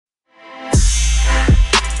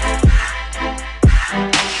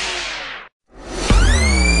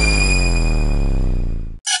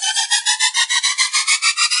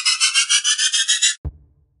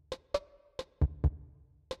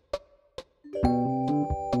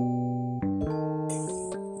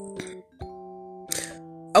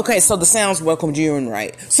Okay, so the sounds welcomed you in,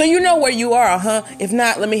 right? So you know where you are, huh? If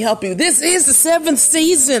not, let me help you. This is the 7th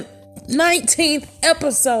season, 19th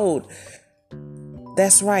episode.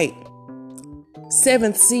 That's right.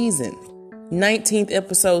 7th season, 19th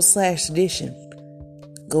episode / edition.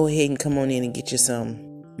 Go ahead and come on in and get you some.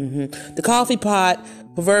 The coffee pot,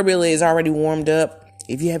 proverbially, is already warmed up.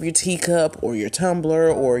 If you have your teacup or your tumbler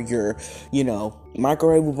or your,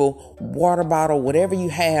 microwavable water bottle, whatever you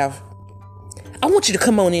have, I want you to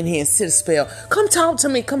come on in here and sit a spell. Come talk to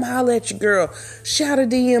me. Come holler at your girl. Shout a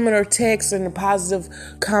DM in her text and the positive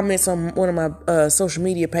comments on one of my social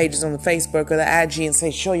media pages on the Facebook or the IG and say,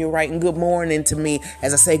 show your writing good morning to me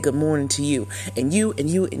as I say good morning to you. And you, and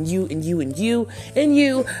you, and you, and you, and you, and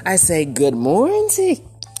you, I say good morning.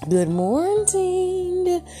 Good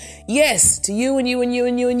morning. Yes, to you and you and you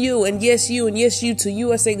and you and you. And yes, you and yes, you. To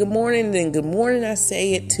you, I say good morning. And then good morning, I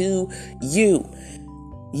say it to you.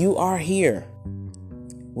 You are here.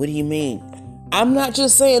 What do you mean? I'm not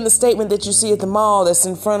just saying the statement that you see at the mall that's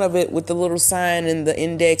in front of it with the little sign and the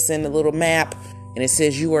index and the little map. And it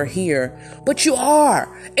says you are here. But you are.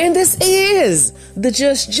 And this is the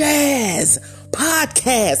Just Jazz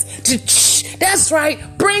podcast. That's right.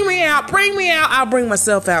 Bring me out. Bring me out. I'll bring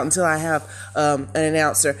myself out until I have an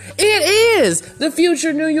announcer. It is the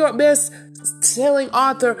future New York best-selling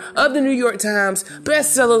author of the New York Times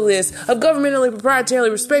bestseller list of governmentally,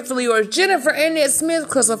 proprietarily, respectfully yours, Jennifer Annette Smith,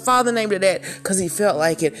 because her father named it that because he felt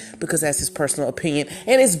like it, because that's his personal opinion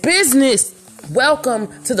and his business. Welcome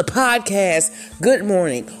to the podcast. Good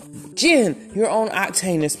morning. Jen, you're on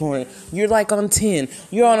octane this morning. You're like on 10.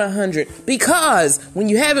 You're on 100. Because when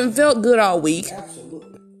you haven't felt good all week,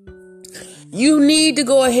 you need to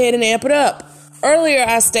go ahead and amp it up. Earlier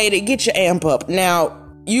I stated, get your amp up. Now,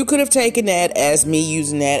 you could have taken that as me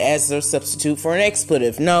using that as a substitute for an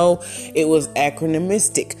expletive. No, it was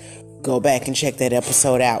acronymistic. Go back and check that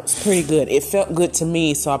episode out. It's pretty good. It felt good to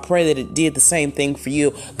me, so I pray that it did the same thing for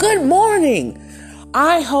you. Good morning.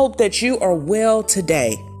 I hope that you are well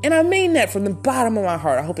today. And I mean that from the bottom of my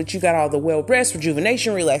heart. I hope that you got all the well rest,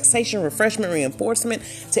 rejuvenation, relaxation, refreshment, reinforcement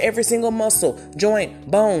to every single muscle, joint,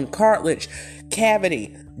 bone, cartilage,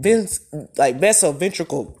 cavity, vessel,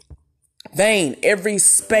 ventricle, vein, every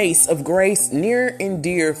space of grace, near and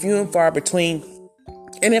dear, few and far between.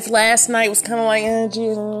 And if last night was kind of like,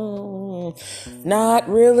 not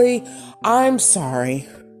really, I'm sorry.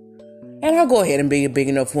 And I'll go ahead and be a big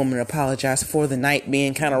enough woman to apologize for the night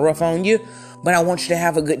being kind of rough on you. But I want you to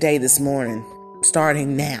have a good day this morning,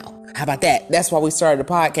 starting now. How about that? That's why we started the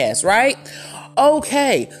podcast, right?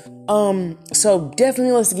 Okay. So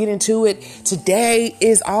definitely let's get into it. Today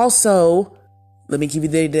is also, let me give you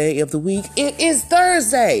the day of the week. It is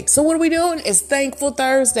Thursday. So what are we doing? It's Thankful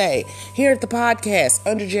Thursday here at the podcast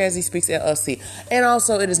under Jazzy Speaks LLC. And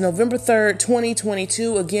also it is November 3rd,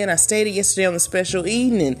 2022. Again, I stated yesterday on the special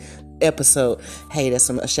evening episode. Hey, that's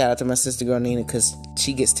a shout out to my sister girl Nina, because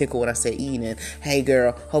she gets tickled when I say evening. Hey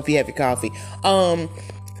girl, hope you have your coffee.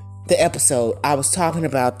 The episode, I was talking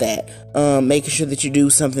about that. Making sure that you do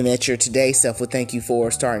something that your today self would thank you for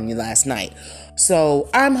starting your last night. So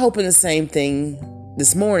I'm hoping the same thing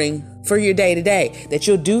this morning for your day today, that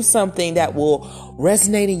you'll do something that will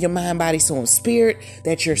resonate in your mind, body, soul, and spirit,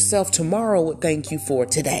 that your self tomorrow would thank you for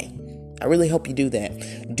today. I really hope you do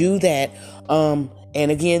that. Do that. And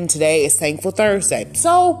again, today is Thankful Thursday.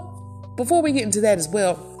 So before we get into that as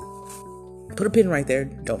well, put a pin right there.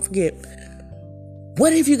 Don't forget.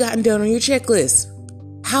 What have you gotten done on your checklist?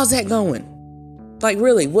 How's that going? Like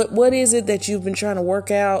really, what is it that you've been trying to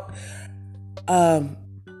work out?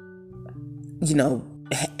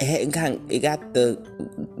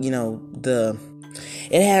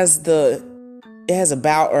 It has a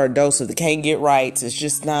bout or a dose of the can't get right. It's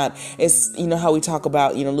just not, it's, how we talk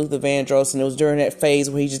about, Luther Vandross, and it was during that phase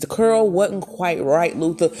where the curl wasn't quite right,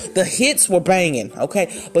 Luther. The hits were banging,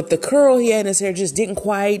 okay? But the curl he had in his hair just didn't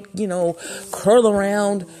quite, curl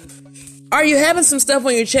around. Are you having some stuff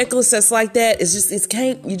on your checklist that's like that?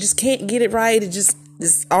 You just can't get it right.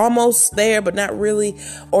 It's almost there, but not really.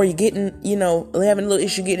 Or you're getting, having a little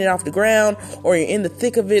issue getting it off the ground, or you're in the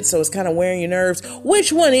thick of it, so it's kind of wearing your nerves.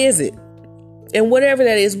 Which one is it? And whatever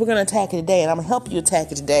that is, we're going to attack it today. And I'm going to help you attack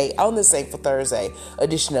it today on this Thankful Thursday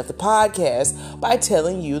edition of the podcast by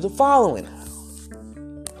telling you the following.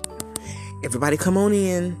 Everybody come on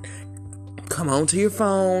in. Come on to your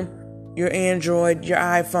phone, your Android, your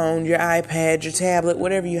iPhone, your iPad, your tablet,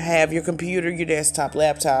 whatever you have, your computer, your desktop,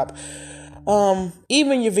 laptop,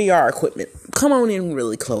 even your VR equipment. Come on in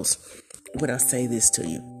really close when I say this to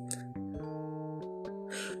you.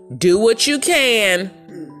 Do what you can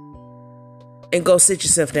and go sit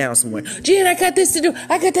yourself down somewhere. Jen, I got this to do.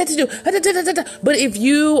 I got that to do. But if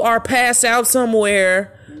you are passed out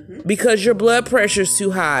somewhere because your blood pressure is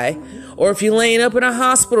too high, or if you're laying up in a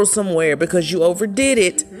hospital somewhere because you overdid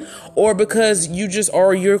it, or because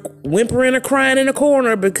you're whimpering or crying in a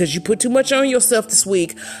corner because you put too much on yourself this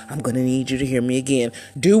week, I'm going to need you to hear me again.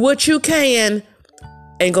 Do what you can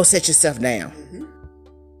and go set yourself down.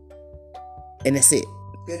 And that's it.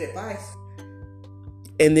 Good advice.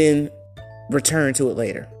 And then return to it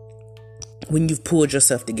later. When you've pulled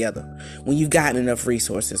yourself together, when you've gotten enough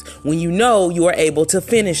resources, when you know you are able to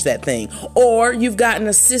finish that thing, or you've gotten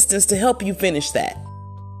assistance to help you finish that.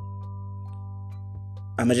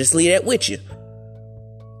 I'm going to just leave that with you.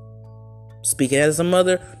 Speaking as a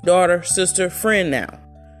mother, daughter, sister, friend now.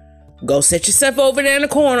 Go set yourself over there in the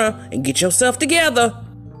corner and get yourself together.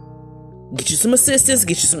 Get you some assistance,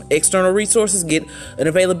 get you some external resources, get an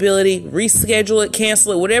availability, reschedule it,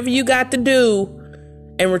 cancel it, whatever you got to do,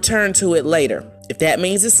 and return to it later. If that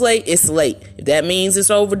means it's late, it's late. If that means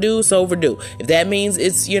it's overdue, it's overdue. If that means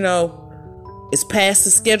it's past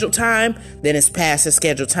the scheduled time, then it's past the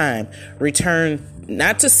scheduled time. Return,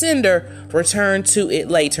 not to sender, return to it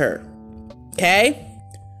later. Okay?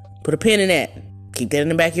 Put a pin in that. Keep that in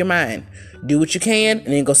the back of your mind. Do what you can,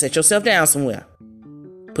 and then go set yourself down somewhere.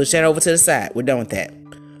 Push that over to the side. We're done with that.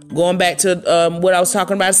 Going back to what I was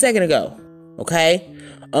talking about a second ago. Okay?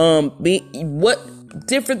 What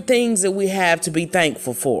different things that we have to be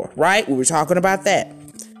thankful for, right? We were talking about that.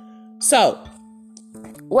 So,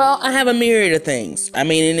 well, I have a myriad of things. I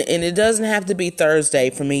mean, and it doesn't have to be Thursday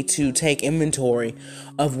for me to take inventory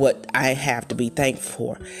of what I have to be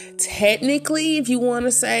thankful for. Technically, if you want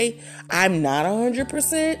to say, I'm not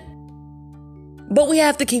 100%, but we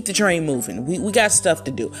have to keep the train moving. We got stuff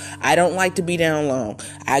to do. I don't like to be down long.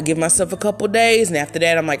 I give myself a couple days, and after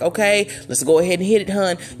that, I'm like, okay, let's go ahead and hit it,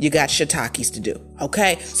 hun. You got shiitakes to do.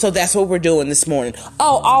 Okay? So that's what we're doing this morning.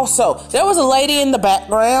 Oh, also, there was a lady in the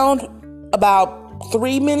background about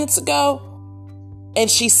 3 minutes ago,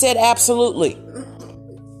 and she said absolutely.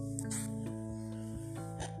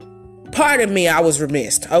 Pardon me, I was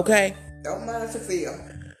remiss, okay? Don't mind Sophia.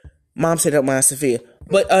 Mom said don't mind Sophia.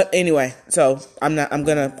 But anyway, so I'm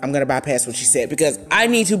gonna bypass what she said because I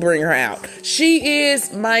need to bring her out. She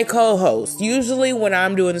is my co-host. Usually when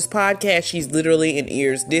I'm doing this podcast, she's literally in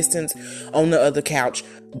ear's distance on the other couch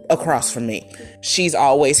across from me. She's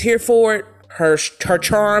always here for it. Her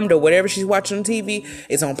Charmed or whatever she's watching on TV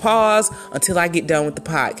is on pause until I get done with the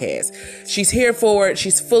podcast. She's here for it.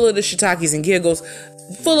 She's full of the shiitakes and giggles,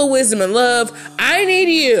 full of wisdom and love. I need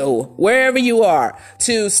you, wherever you are,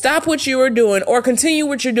 to stop what you are doing or continue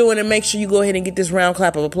what you're doing and make sure you go ahead and get this round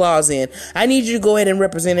clap of applause in. I need you to go ahead and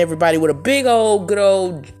represent everybody with a big old, good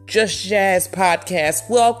old Just Jazz podcast.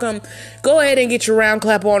 Welcome. Go ahead and get your round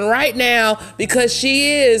clap on right now because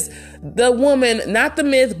she is the woman, not the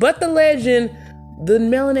myth, but the legend, the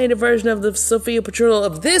melanated version of the Sophia Petrillo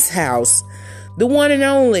of this house. The one and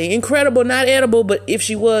only, incredible, not edible, but if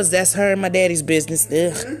she was, that's her and my daddy's business.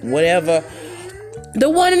 Ugh, whatever. The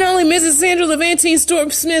one and only Mrs. Sandra Levantine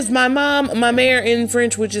Storm Smith, my mom, my mayor in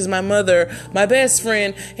French, which is my mother, my best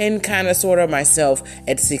friend, and kind of sort of myself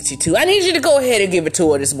at 62. I need you to go ahead and give it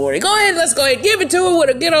to her this morning. Go ahead, let's go ahead, give it to her with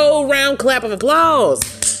a good old round clap of applause.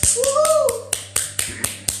 Woo!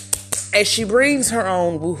 And she brings her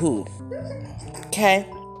own woohoo. Okay?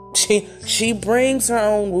 She brings her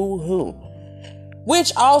own woohoo.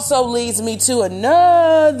 Which also leads me to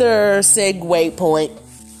another segue point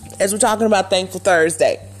as we're talking about Thankful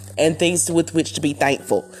Thursday and things with which to be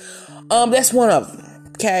thankful. That's one of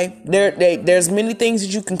them. Okay, there's many things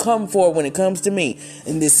that you can come for when it comes to me,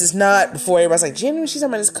 and this is not before everybody's like, Jenny, she's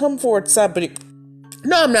talking about this come for somebody.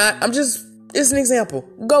 No, I'm not. It's an example.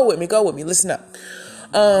 Go with me. Listen up.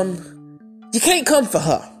 You can't come for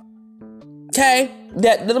her. Okay.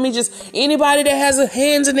 Anybody that has a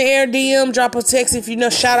hands in the air DM, drop a text if you know,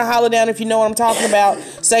 shout a holler down if you know what I'm talking about.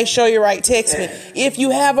 Say, show your right, text me. If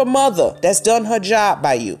you have a mother that's done her job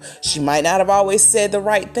by you, she might not have always said the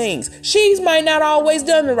right things. She might not always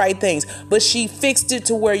done the right things, but she fixed it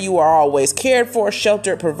to where you are always cared for,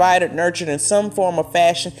 sheltered, provided, nurtured in some form or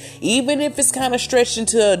fashion, even if it's kind of stretched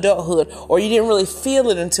into adulthood or you didn't really feel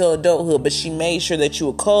it until adulthood, but she made sure that you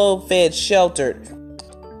were cold, fed, sheltered.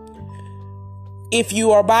 If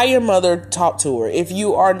you are by your mother, talk to her. If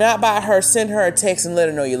you are not by her, send her a text and let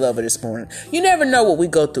her know you love her this morning. You never know what we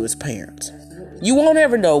go through as parents. You won't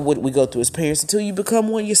ever know what we go through as parents until you become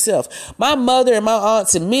one yourself. My mother and my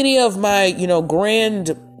aunts and many of my,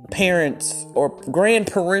 grandparents or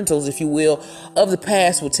grandparentals, if you will, of the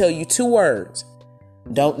past will tell you two words.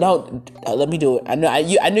 Don't, let me do it. I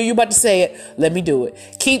knew you were about to say it. Let me do it.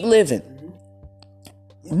 Keep living.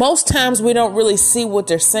 most times we don't really see what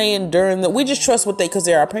they're saying we just trust because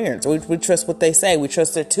they're our parents. We trust what they say. We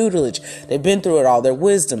trust their tutelage. They've been through it all, their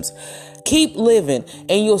wisdoms. Keep living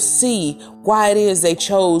and you'll see why it is they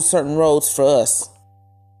chose certain roads for us.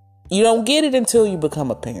 You don't get it until you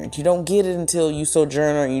become a parent. You don't get it until you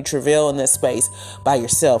sojourn and you travail in that space by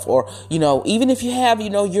yourself. Or, even if you have,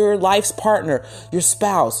 your life's partner, your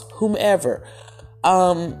spouse, whomever,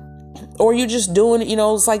 or you're just doing it,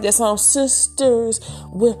 it's like that song, Sisters,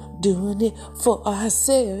 we're doing it for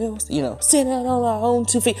ourselves, sitting on our own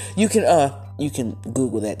 2 feet. You can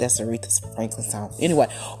Google that. That's Aretha Franklin song. Anyway,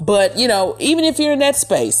 but, even if you're in that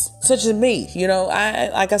space, such as me,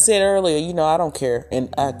 like I said earlier, I don't care.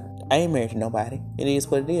 And I ain't married to nobody. It is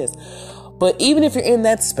what it is. But even if you're in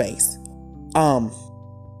that space,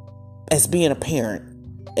 as being a parent,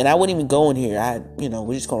 and I wouldn't even go in here.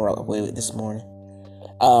 We're just going to roll away with it this morning.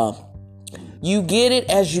 You get it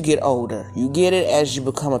as you get older. You get it as you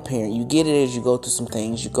become a parent. You get it as you go through some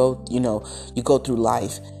things. You go through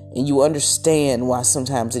life and you understand why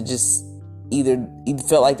sometimes it just either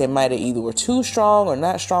felt like they might have either were too strong or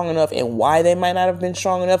not strong enough and why they might not have been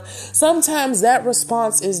strong enough. Sometimes that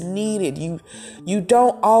response is needed. You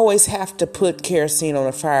don't always have to put kerosene on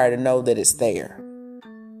a fire to know that it's there.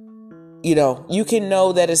 You can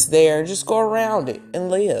know that it's there and just go around it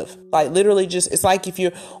and live. Like literally it's like if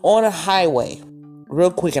you're on a highway,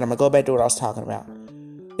 real quick, and I'm going to go back to what I was talking about.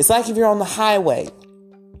 It's like if you're on the highway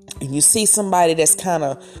and you see somebody that's kind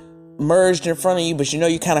of merged in front of you, but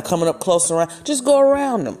you're kind of coming up close around, just go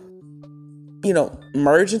around them.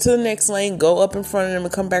 Merge into the next lane, go up in front of them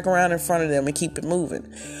and come back around in front of them and keep it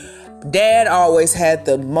moving. Dad always had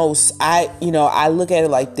the most, I look at it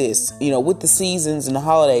like this, with the seasons and the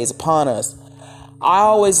holidays upon us, I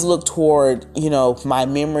always look toward, my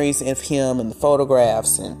memories of him and the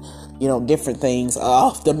photographs and, different things,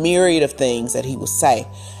 the myriad of things that he would say.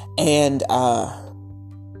 And,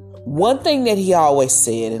 one thing that he always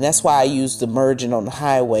said, and that's why I use the merging on the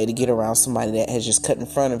highway to get around somebody that has just cut in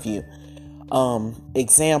front of you.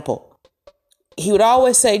 Example, he would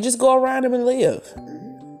always say, just go around him and live.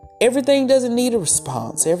 Everything doesn't need a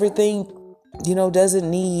response. Everything, doesn't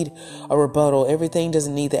need a rebuttal. Everything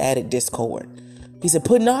doesn't need the added discord. He said,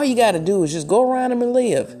 all you got to do is just go around him and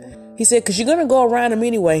live. He said, because you're going to go around him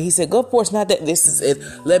anyway. He said, go for it's not that this is it.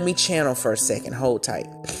 Let me channel for a second. Hold tight.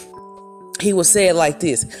 He would say it like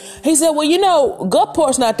this. He said, well,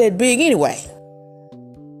 Gulfport's not that big anyway.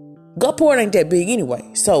 Gulfport ain't that big anyway.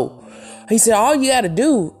 So he said, all you got to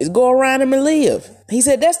do is go around him and live. He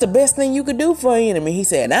said, that's the best thing you could do for an enemy. He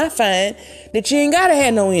said, and I find that you ain't got to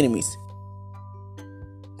have no enemies.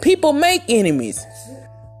 People make enemies.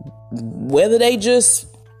 Whether they just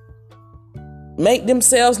make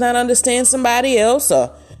themselves not understand somebody else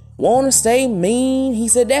or want to stay mean. He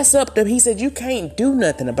said, that's up to, he said, you can't do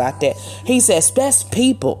nothing about that. He said, that's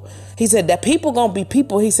people. He said, that people gonna be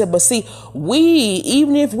people. He said, but see,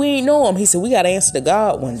 even if we ain't know them, he said, we got to answer to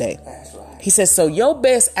God one day. He said, so your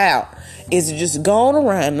best out is to just go on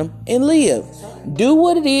around them and live. Do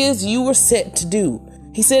what it is you were set to do.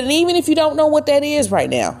 He said, and even if you don't know what that is right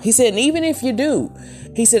now, he said, and even if you do,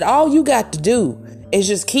 he said, all you got to do is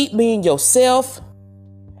just keep being yourself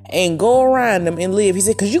and go around them and live. He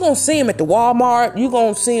said, because you're going to see him at the Walmart. You're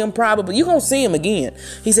going to see him probably. You're going to see him again.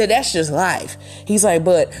 He said, that's just life. He's like,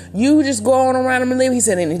 but you just go on around them and live. He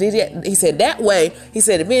said, and he said, that way, he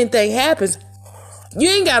said, if anything happens, you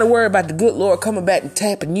ain't got to worry about the good Lord coming back and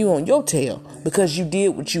tapping you on your tail because you did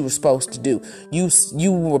what you were supposed to do.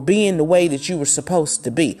 You were being the way that you were supposed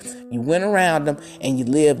to be. You went around them and you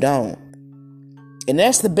lived on. And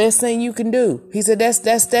that's the best thing you can do. He said,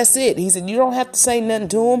 that's it. He said, you don't have to say nothing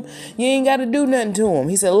to him. You ain't got to do nothing to him.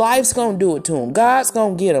 He said, life's going to do it to him. God's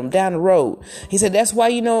going to get him down the road. He said, that's why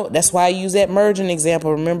I use that merging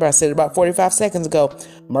example. Remember, I said it about 45 seconds ago,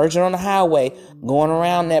 merging on the highway, going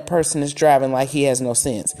around that person that's driving like he has no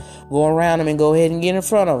sense. Go around him and go ahead and get in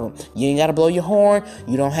front of him. You ain't got to blow your horn.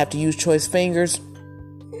 You don't have to use choice fingers.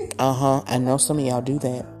 I know some of y'all do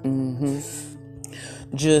that.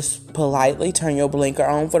 Just politely turn your blinker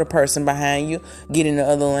on for the person behind you. Get in the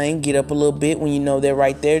other lane. Get up a little bit when you know they're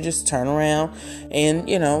right there. Just turn around and,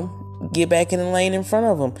 get back in the lane in front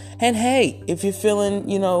of them. And hey, if you're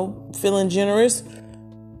feeling generous,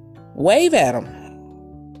 wave at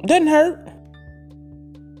them. Doesn't hurt.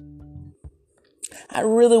 I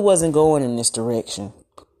really wasn't going in this direction.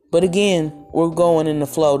 But again, we're going in the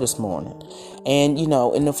flow this morning. And,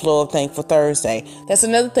 in the flow of Thankful Thursday, that's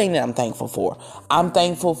another thing that I'm thankful for. I'm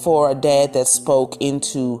thankful for a dad that spoke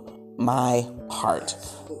into my heart.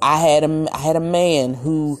 I had a man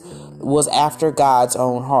who was after God's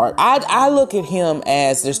own heart. I look at him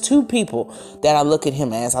as, there's two people that I look at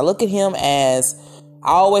him as. I look at him as,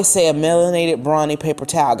 I always say, a melanated, brawny paper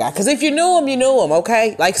towel guy. Because if you knew him, you knew him,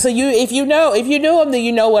 okay? Like, so if you knew him, then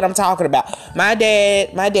you know what I'm talking about. My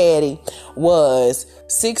daddy was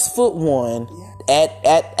 6'1"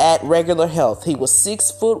 at regular health. He was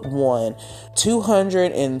 6'1",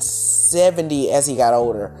 270 as he got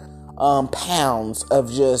older, pounds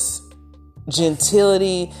of just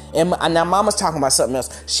gentility. And now mama's talking about something else.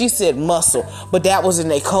 She said muscle, but that was in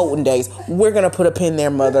their Colton days. We're going to put a pin there,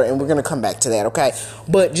 mother, and we're going to come back to that. Okay.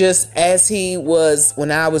 But just as he was when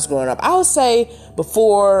I was growing up, I would say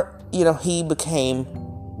before, he became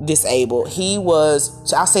disabled, he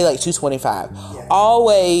was, I'll say like 225. Yeah.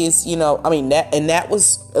 Always, that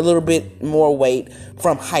was a little bit more weight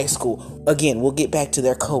from high school. Again, we'll get back to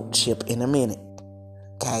their coachship in a minute.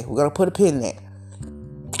 Okay. We're going to put a pin there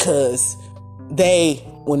because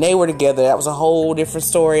when they were together, that was a whole different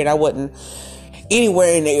story, and I wasn't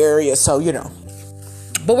anywhere in the area, so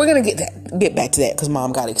but we're gonna get back to that because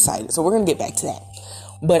mom got excited, so we're gonna get back to that.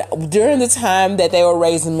 But during the time that they were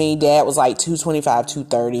raising me, dad was like 225,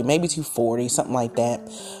 230, maybe 240, something like that.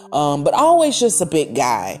 But always just a big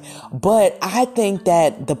guy. But I think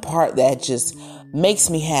that the part that just makes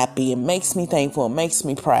me happy and makes me thankful and makes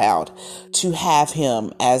me proud to have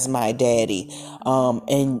him as my daddy.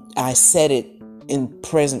 And I said it in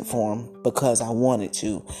present form because I wanted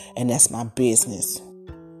to, and that's my business.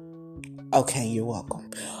 Okay, you're welcome.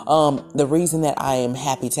 The reason that I am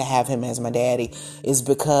happy to have him as my daddy is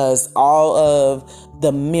because all of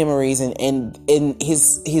the memories and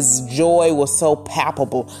his joy was so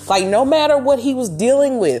palpable. Like, no matter what he was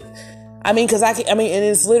dealing with. And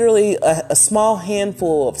it's literally a small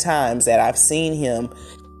handful of times that I've seen him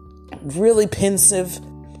really pensive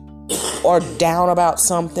or down about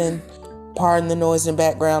something. Pardon the noise in the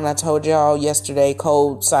background. I told y'all yesterday,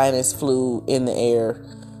 cold, sinus, flu in the air.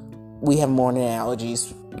 We have morning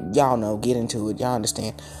allergies. Y'all know, get into it. Y'all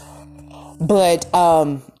understand. But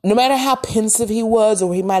no matter how pensive he was,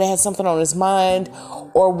 or he might have had something on his mind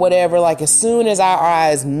or whatever, like as soon as our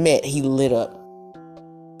eyes met, he lit up.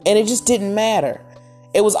 And it just didn't matter.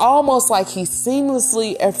 It was almost like he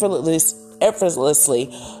seamlessly, effortlessly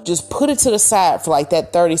just put it to the side for like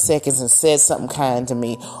that 30 seconds and said something kind to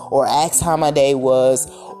me, or asked how my day was,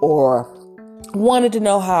 or wanted to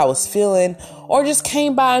know how I was feeling, or just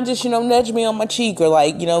came by and just, nudged me on my cheek, or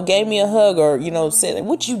like, gave me a hug, or, said,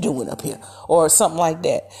 what you doing up here, or something like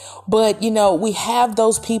that. But, we have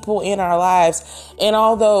those people in our lives. And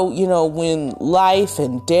although, when life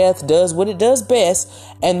and death does what it does best,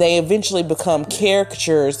 and they eventually become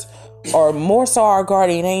caricatures, or more so our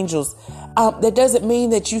guardian angels, that doesn't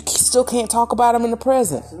mean that you still can't talk about them in the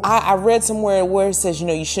present. I read somewhere where it says,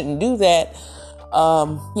 you shouldn't do that,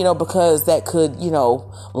 because that could,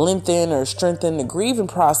 lengthen or strengthen the grieving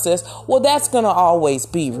process. Well, that's going to always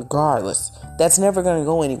be regardless. That's never going to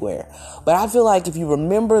go anywhere. But I feel like if you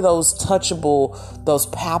remember those touchable, those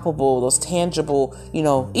palpable, those tangible,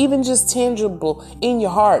 even just tangible in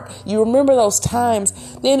your heart, you remember those times,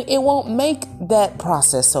 then it won't make that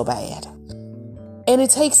process so bad. And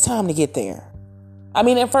it takes time to get there.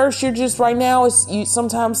 At first you're just right now,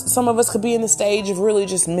 sometimes some of us could be in the stage of really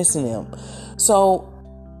just missing them. So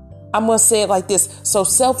I'm going to say it like this. So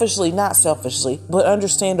selfishly, not selfishly, but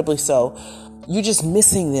understandably so, you're just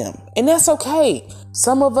missing them. And that's okay.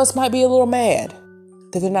 Some of us might be a little mad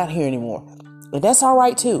that they're not here anymore. And that's all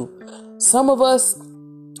right too. Some of us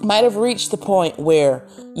might have reached the point where,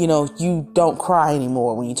 you don't cry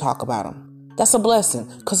anymore when you talk about them. That's a blessing,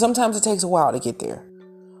 because sometimes it takes a while to get there.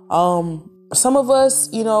 Some of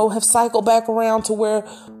us, have cycled back around to where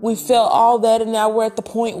we felt all that, and now we're at the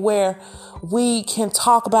point where we can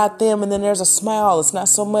talk about them and then there's a smile. It's not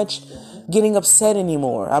so much getting upset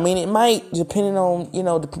anymore. It might, depending on,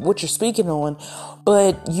 what you're speaking on,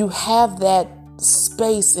 but you have that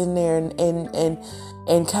space in there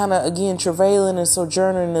and kind of, again, travailing and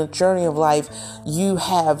sojourning in the journey of life. You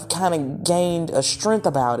have kind of gained a strength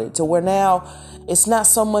about it to where now it's not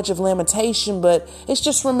so much of lamentation, but it's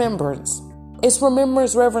just remembrance. It's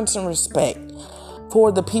remembrance, reverence, and respect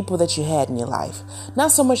for the people that you had in your life.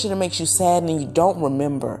 Not so much that it makes you sad and you don't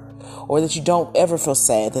remember, or that you don't ever feel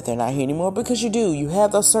sad that they're not here anymore, because you do. You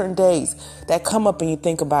have those certain days that come up and you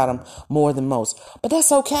think about them more than most. But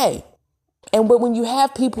that's okay. But when you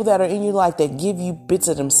have people that are in your life that give you bits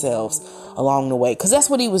of themselves along the way, because that's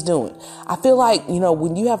what he was doing. I feel like,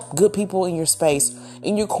 when you have good people in your space,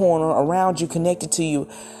 in your corner, around you, connected to you,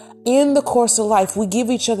 in the course of life, we give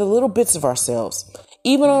each other little bits of ourselves,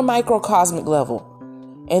 even on a microcosmic level.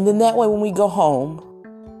 And then that way, when we go home,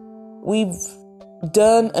 we've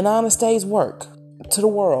done an honest day's work to the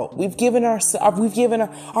world. We've given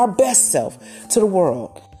our best self to the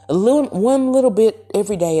world. One little bit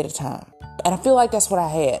every day at a time. And I feel like that's what I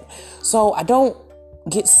had. So I don't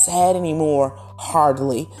get sad anymore,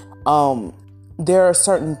 hardly. There are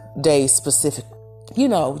certain days specific,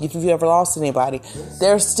 if you've ever lost anybody,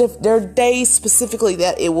 there are days specifically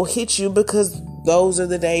that it will hit you, because those are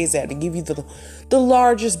the days that give you the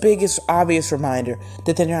largest, biggest, obvious reminder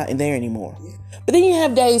that they're not there anymore. But then you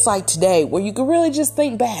have days like today where you can really just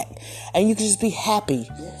think back and you can just be happy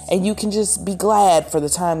and you can just be glad for the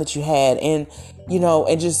time that you had, and,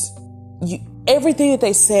 everything that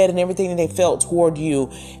they said and everything that they felt toward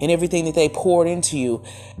you and everything that they poured into you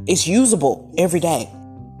is usable every day,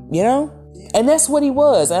 And that's what he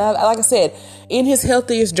was. And like I said, in his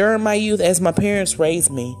healthiest during my youth, as my parents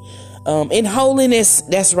raised me, in holiness.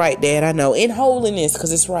 That's right, Dad. I know. In holiness,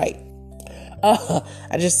 because it's right.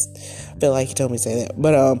 I just feel like he told me to say that.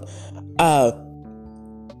 But,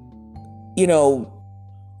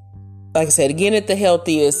 like I said, again, at the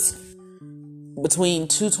healthiest, between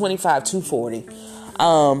 225, 240.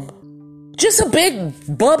 Just a big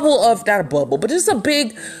bubble of, not a bubble, but just a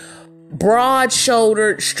big,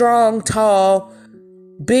 broad-shouldered, strong, tall,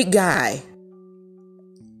 big guy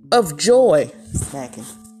of joy. Smacking.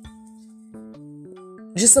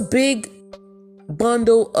 Just a big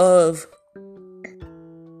bundle of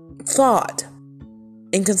thought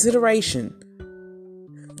and consideration.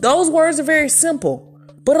 Those words are very simple,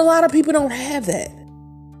 but a lot of people don't have that.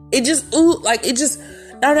 And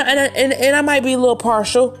I might be a little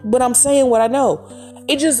partial, but I'm saying what I know.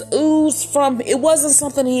 It just oozed from, it wasn't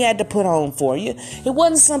something he had to put on for you. It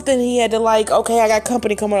wasn't something he had to okay, I got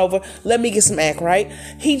company coming over, let me get some act right.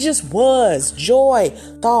 He just was joy,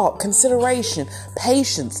 thought, consideration,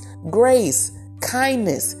 patience, grace,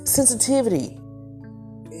 kindness, sensitivity.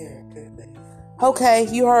 Okay,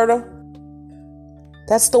 you heard her.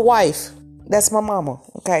 That's the wife. That's my mama.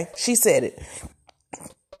 Okay, she said it.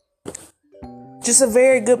 Just a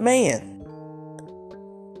very good man.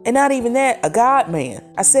 And not even that, a God man.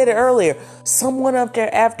 I said it earlier. Someone up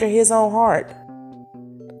there after his own heart.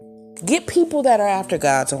 Get people that are after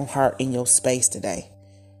God's own heart in your space today.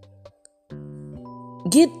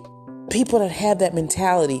 Get people that have that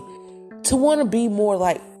mentality to want to be more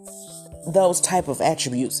like those type of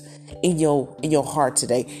attributes in your heart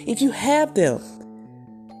today. If you have them,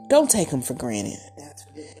 don't take them for granted.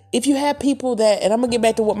 If you have people that, and I'm going to get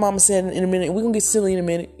back to what Mama said in a minute. We're going to get silly in a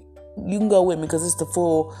minute. You can go with me because this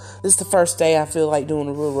is the first day I feel like doing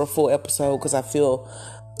a real full episode, because I feel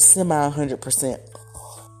semi 100%.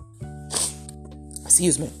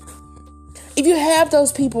 Excuse me. If you have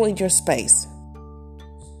those people in your space,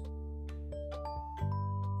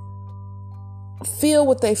 feel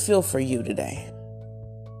what they feel for you today.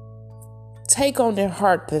 Take on their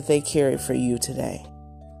heart that they carry for you today.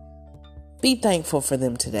 Be thankful for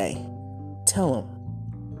them today. Tell them.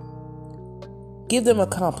 Give them a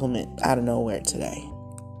compliment out of nowhere today.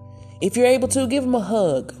 If you're able to, give them a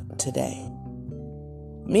hug today.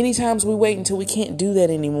 Many times we wait until we can't do that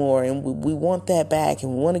anymore, and we want that back,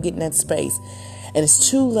 and we want to get in that space, and it's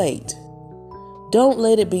too late. Don't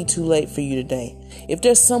let it be too late for you today. If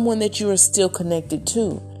there's someone that you are still connected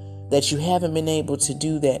to, that you haven't been able to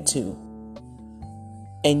do that to,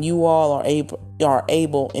 and you all are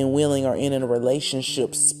able and willing, or in a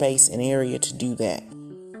relationship space and area to do that,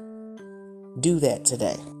 do that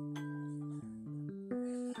today.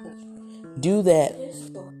 Do that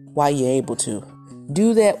while you're able to.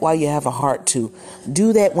 Do that while you have a heart to.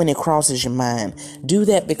 Do that when it crosses your mind. Do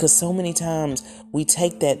that because so many times we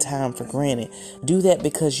take that time for granted. Do that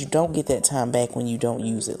because you don't get that time back when you don't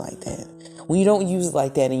use it like that. When you don't use it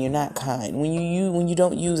like that and you're not kind. When you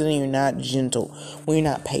don't use it and you're not gentle. When you're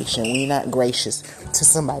not patient. When you're not gracious to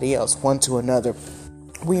somebody else, one to another.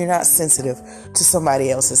 When you're not sensitive to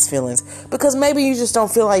somebody else's feelings. Because maybe you just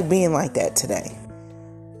don't feel like being like that today.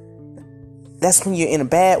 That's when you're in a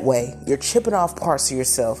bad way. You're chipping off parts of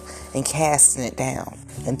yourself and casting it down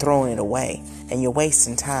and throwing it away. And you're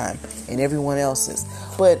wasting time and everyone else's.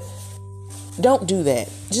 But don't do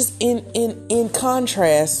that. Just in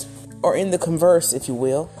contrast, or in the converse, if you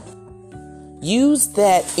will, use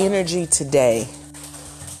that energy today.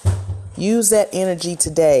 Use that energy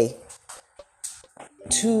today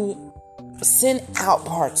to send out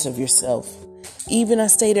parts of yourself. Even I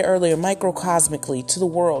stated earlier, microcosmically, to the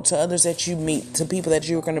world, to others that you meet, to people that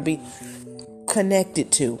you're going to be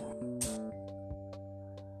connected to.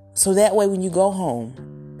 So that way when you go home,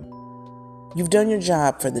 you've done your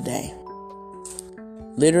job for the day.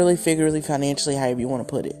 Literally, figuratively, financially, however you want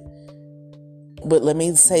to put it. But let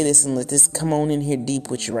me say this and let this come on in here deep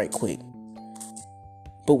with you right quick.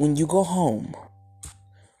 But when you go home,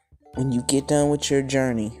 when you get done with your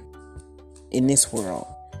journey in this world,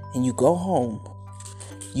 and you go home,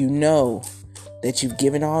 you know that you've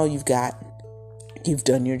given all you've got, you've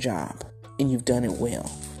done your job, and you've done it well.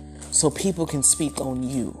 So people can speak on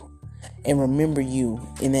you and remember you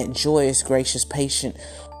in that joyous, gracious, patient,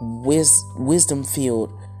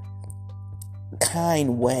 wisdom-filled,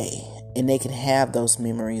 kind way. And they can have those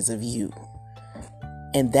memories of you.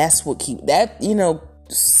 And that's what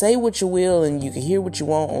say what you will, and you can hear what you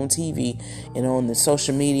want on TV and on the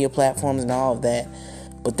social media platforms and all of that.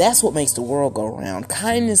 But that's what makes the world go round.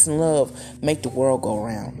 Kindness and love make the world go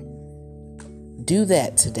round. Do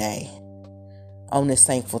that today on this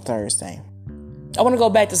Thankful Thursday. I want to go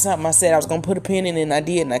back to something I said I was going to put a pin in, and I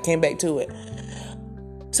did, and I came back to it.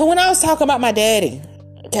 So when I was talking about my daddy,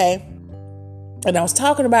 okay, and I was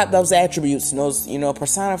talking about those attributes and those,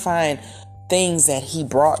 personifying things that he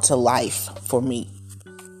brought to life for me.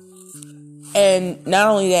 And not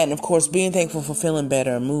only that, and of course, being thankful for feeling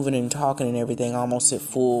better and moving and talking and everything almost at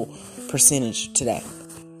full percentage today.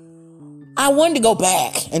 I wanted to go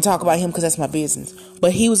back and talk about him because that's my business.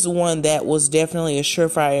 But he was the one that was definitely a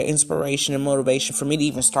surefire inspiration and motivation for me to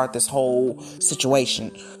even start this whole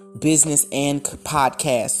situation. Business and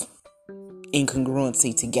podcast in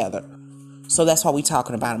congruency together. So that's why we're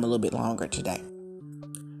talking about him a little bit longer today.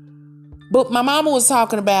 But my mama was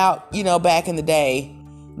talking about, back in the day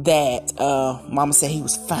that mama said he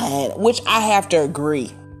was fine, which I have to agree.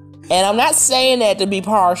 And I'm not saying that to be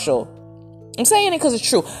partial. I'm saying it because it's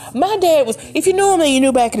true. My dad was, if you knew him, you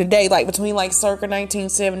knew back in the day, like between circa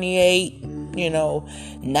 1978,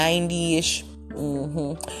 90-ish.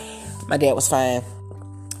 My dad was fine.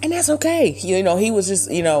 And that's okay. He was just,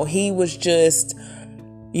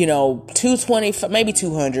 220, maybe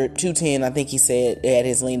 200, 210, I think he said at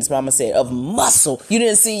his lean. His mama said of muscle. You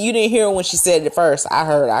didn't hear her when she said it at first.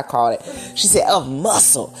 I caught it. She said of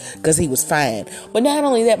muscle because he was fine. But not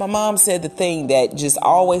only that, my mom said the thing that just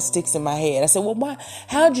always sticks in my head. I said, well,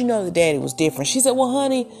 how'd you know the daddy was different? She said, well,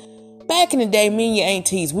 honey, back in the day, me and your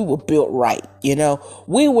aunties, we were built right,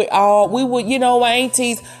 We were, my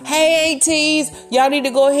aunties, hey, aunties, y'all need to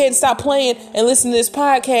go ahead and stop playing and listen to this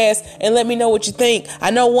podcast and let me know what you think.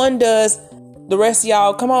 I know one does. The rest of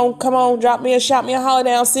y'all, come on, shout me a holler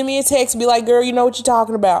down, send me a text, be like, girl, you know what you're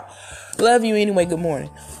talking about. Love you anyway, good morning.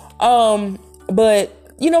 But,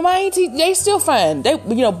 my aunties, they still fine. They,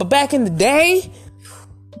 but back in the day,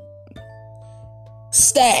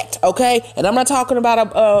 stacked, okay? And I'm not talking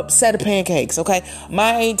about a set of pancakes, okay?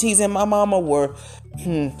 My aunties and my mama were,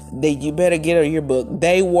 you better get her your book.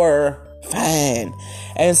 They were fine.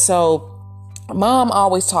 And so mom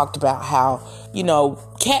always talked about how,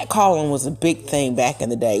 catcalling was a big thing back in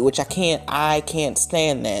the day, which I can't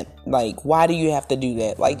stand that. Like, why do you have to do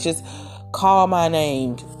that? Like, just call my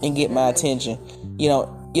name and get my attention,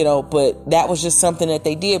 but that was just something that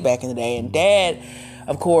they did back in the day. And Dad,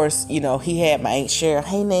 of course, he had my Aunt Cheryl.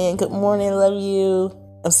 Hey, Nan, good morning. Love you.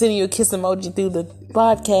 I'm sending you a kiss emoji through the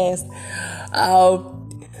podcast.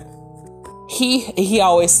 He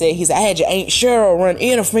always said, I had your Aunt Cheryl run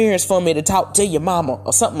interference for me to talk to your mama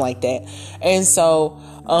or something like that. And so,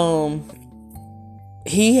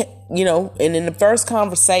 he, and in the first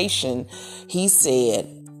conversation, he said,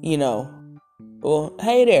 well,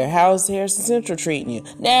 hey there, how's Harrison Central treating you?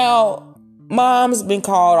 Now, Mom's been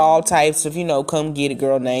called all types of, come get it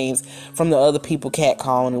girl names from the other people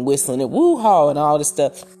catcalling and whistling and woo-haw and all this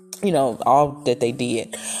stuff, all that they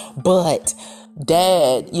did. But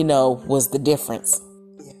Dad, was the difference.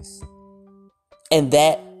 Yes. And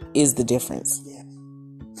that is the difference. Yes.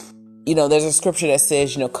 There's a scripture that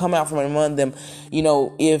says, come out from among them,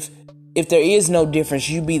 if there is no difference,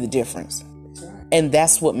 you be the difference. And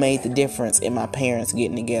that's what made the difference in my parents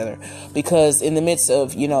getting together. Because in the midst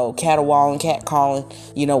of, caterwauling, catcalling,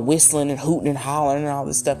 whistling and hooting and hollering and all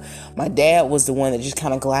this stuff, my dad was the one that just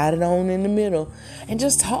kind of glided on in the middle and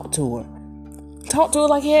just talked to her. Talked to her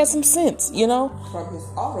like he had some sense, From his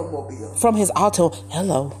automobile. From his auto.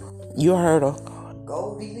 Hello. You heard her.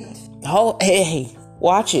 Go delete. Oh, hey,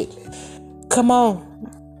 watch it. Come on.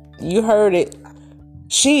 You heard it.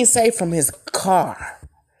 She ain't safe from his car.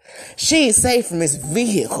 She ain't safe from his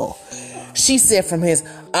vehicle. She said from his,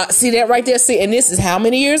 see that right there? See, and this is how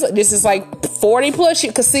many years? This is like 40 plus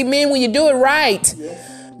years. Because see, men, when you do it right,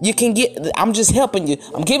 you can get, I'm just helping you.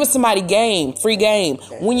 I'm giving somebody free game.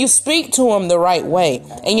 When you speak to them the right way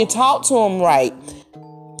and you talk to them right,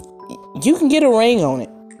 you can get a ring on it.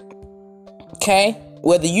 Okay?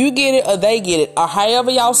 Whether you get it or they get it, or however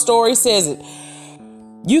y'all story says it,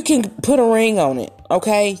 you can put a ring on it.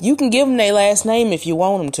 Okay? You can give them their last name if you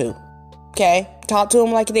want them to. Okay? Talk to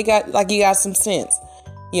them like you got some sense.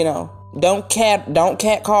 You know, don't cat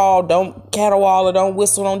call, don't caterwaul, don't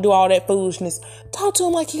whistle, don't do all that foolishness. Talk to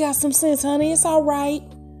him like he got some sense, honey. It's all right.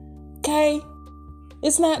 Okay?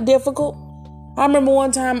 It's not difficult. I remember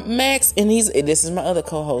one time Max, and this is my other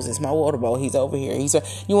co-host, it's my water boy. He's over here.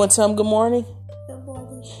 You want to tell him good morning? Good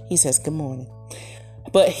morning. He says good morning.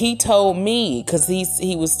 But he told me, because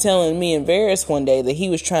he was telling me and Varys one day that he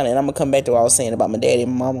was trying to, and I'm going to come back to what I was saying about my daddy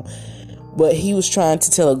and my mama, but he was trying to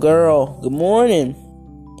tell a girl good morning.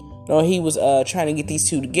 Or he was trying to get these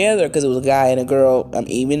two together, because it was a guy and a girl,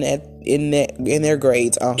 even in their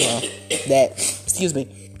grades, that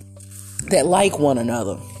like one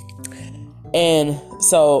another. And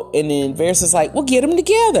then Varys is like, well, get them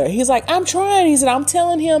together. He's like, I'm trying. He said, I'm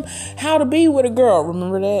telling him how to be with a girl.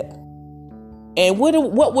 Remember that? And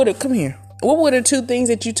what would the two things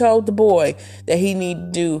that you told the boy that he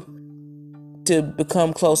needed to do to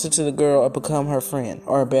become closer to the girl or become her friend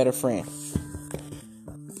or a better friend?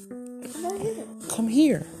 Come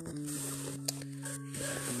here.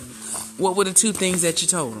 What were the two things that you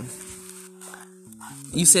told him?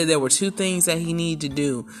 You said there were two things that he needed to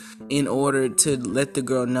do in order to let the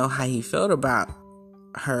girl know how he felt about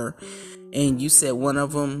her. And you said one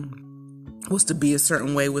of them was to be a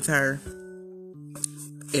certain way with her.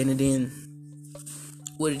 And then,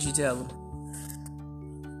 what did you tell him?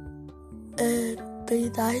 And be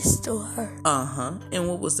nice to her. Uh-huh. And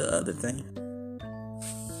what was the other thing?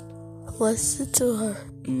 Listen to her.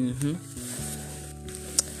 Mm-hmm.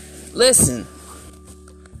 Listen.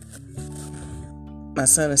 My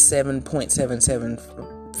son is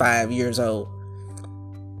 7.775 years old.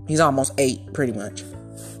 He's almost 8, pretty much.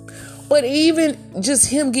 But even just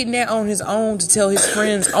him getting that on his own to tell his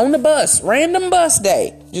friends on the bus, random bus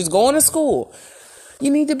day, just going to school,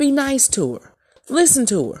 you need to be nice to her. Listen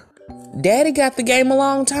to her. Daddy got the game a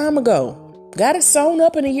long time ago. Got it sewn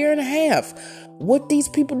up in 1.5 years. What these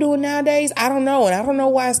people doing nowadays, I don't know. And I don't know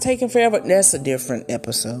why it's taking forever. That's a different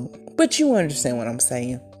episode. But you understand what I'm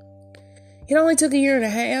saying. It only took 1.5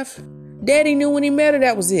 years. Daddy knew when he met her,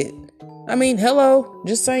 that was it. I mean, hello.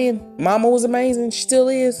 Just saying. Mama was amazing. She still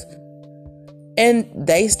is. And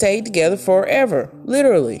they stayed together forever.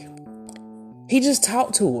 Literally. He just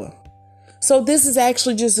talked to her. So this is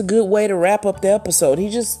actually just a good way to wrap up the episode. He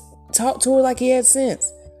just talked to her like he had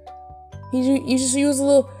sense. You just use a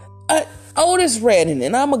little... Otis Redding,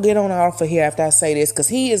 and I'm going to get on off of here after I say this, because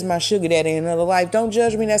he is my sugar daddy in another life. Don't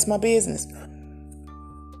judge me. That's my business.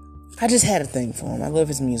 I just had a thing for him. I love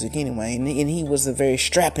his music anyway. And he was a very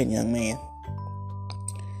strapping young man.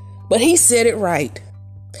 But he said it right.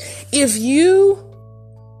 If you...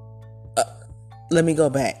 let me go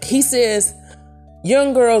back. He says,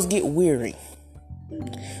 young girls get weary.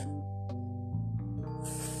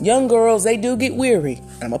 Young girls, they do get weary.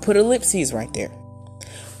 And I'm going to put ellipses right there.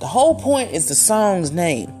 The whole point is the song's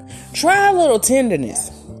name. Try a little tenderness.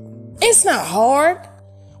 It's not hard.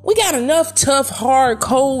 We got enough tough, hard,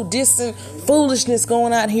 cold, distant foolishness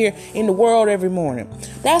going out here in the world every morning.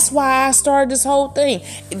 That's why I started this whole thing.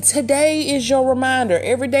 Today is your reminder.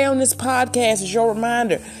 Every day on this podcast is your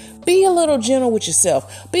reminder. Be a little gentle with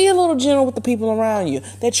yourself. Be a little gentle with the people around you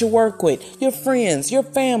that you work with, your friends, your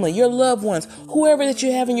family, your loved ones, whoever that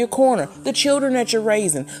you have in your corner, the children that you're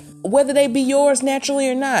raising, whether they be yours naturally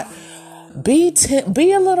or not. Be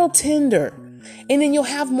a little tender. And then you'll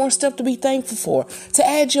have more stuff to be thankful for. To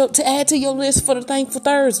add to your list for the Thankful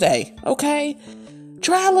Thursday. Okay?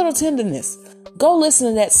 Try a little tenderness. Go listen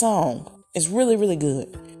to that song. It's really, really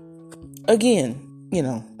good. Again,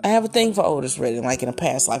 I have a thing for Otis Redding, like in a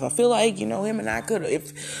past life. I feel like, him and I could have,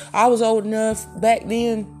 if I was old enough back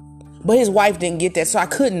then, but his wife didn't get that, so I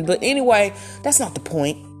couldn't. But anyway, that's not the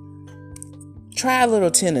point. Try a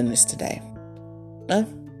little tenderness today. Huh?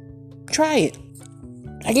 Try it.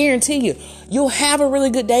 I guarantee you, you'll have a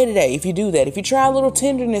really good day today if you do that. If you try a little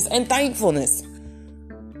tenderness and thankfulness,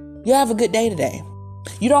 you'll have a good day today.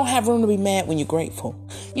 You don't have room to be mad when you're grateful.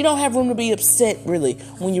 You don't have room to be upset, really,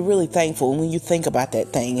 when you're really thankful. When you think about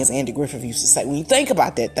that thing, as Andy Griffith used to say, when you think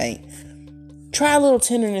about that thing, try a little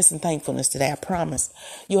tenderness and thankfulness today. I promise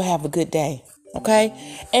you'll have a good day. Okay?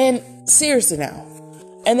 And seriously now,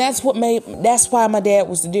 and that's why my dad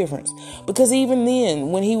was the difference. Because even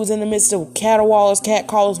then, when he was in the midst of caterwaulers,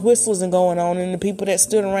 catcallers, whistlers, and going on, and the people that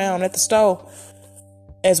stood around at the stove,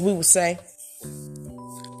 as we would say,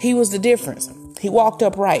 he was the difference. He walked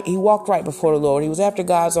upright. He walked right before the Lord. He was after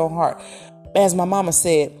God's own heart. As my mama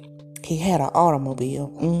said, he had an automobile.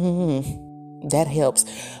 Mm-hmm. That helps.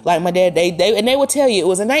 Like my dad, they would tell you it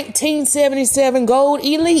was a 1977 Gold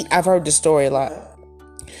Elite. I've heard this story a lot.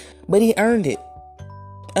 But he earned it.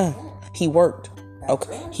 He worked.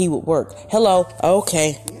 Okay. He would work. Hello.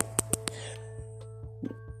 Okay.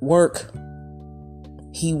 work.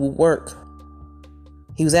 He would work.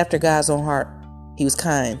 He was after God's own heart. He was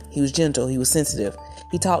kind. He was gentle. He was sensitive.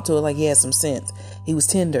 He talked to her like he had some sense. He was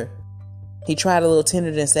tender. He tried a little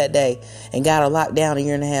tenderness that day and got her locked down a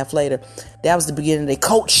year and a half later. That was the beginning of their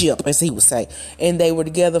courtship, as he would say. And they were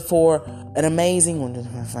together for an amazing, hold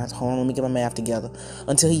on, let me get my math together,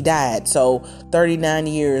 until he died. So 39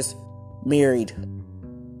 years married.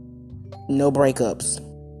 No breakups.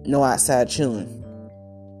 No outside chewing.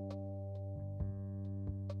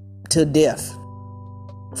 Till death.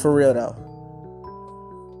 For real though.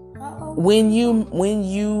 When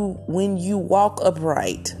you walk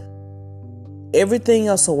upright, everything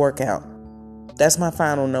else will work out. That's my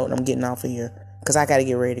final note. I'm getting off of here because I got to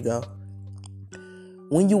get ready to go.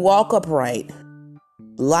 When you walk upright,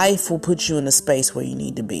 life will put you in a space where you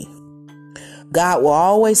need to be. God will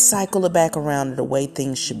always cycle it back around to the way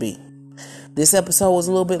things should be. This episode was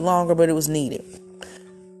a little bit longer, but it was needed.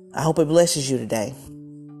 I hope it blesses you today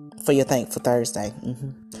for your Thankful Thursday.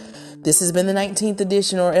 This has been the 19th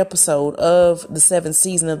edition or episode of the 7th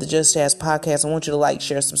season of the Just Jazz podcast. I want you to like,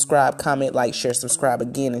 share, subscribe, comment, like, share, subscribe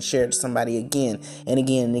again, and share it to somebody again and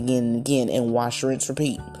again and again and again, and wash, rinse,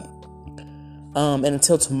 repeat. And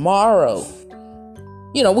until tomorrow,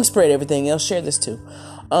 we spread everything else. Share this too.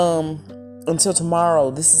 Until tomorrow,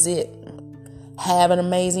 this is it. Have an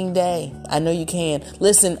amazing day. I know you can.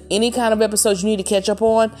 Listen, any kind of episodes you need to catch up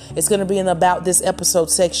on, it's going to be in the About This Episode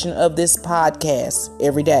section of this podcast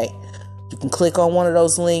every day. You can click on one of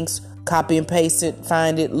those links, copy and paste it,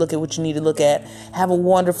 find it, look at what you need to look at. Have a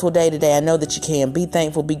wonderful day today. I know that you can. Be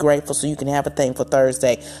thankful, be grateful, so you can have a thankful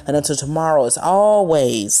Thursday. And until tomorrow, it's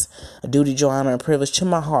always a duty, joy, honor, and privilege to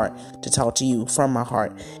my heart to talk to you from my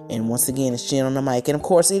heart. And once again, it's Jen on the mic. And of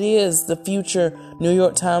course, it is the future New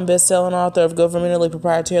York Times best-selling author of Governmentally,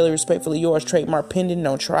 Proprietarily, Respectfully Yours, trademark pending.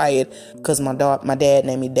 Don't try it, because my dad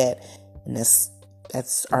named me that. And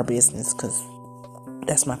that's our business, because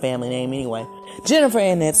that's my family name anyway. Jennifer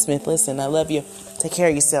Annette Smith, listen, I love you. Take care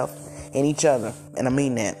of yourself and each other. And I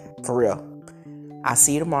mean that, for real. I'll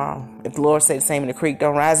see you tomorrow. If the Lord say the same and the creek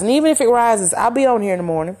don't rise, and even if it rises, I'll be on here in the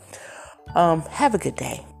morning. Have a good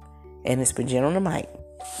day. And it's been Jen on the mic.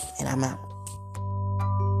 And I'm out.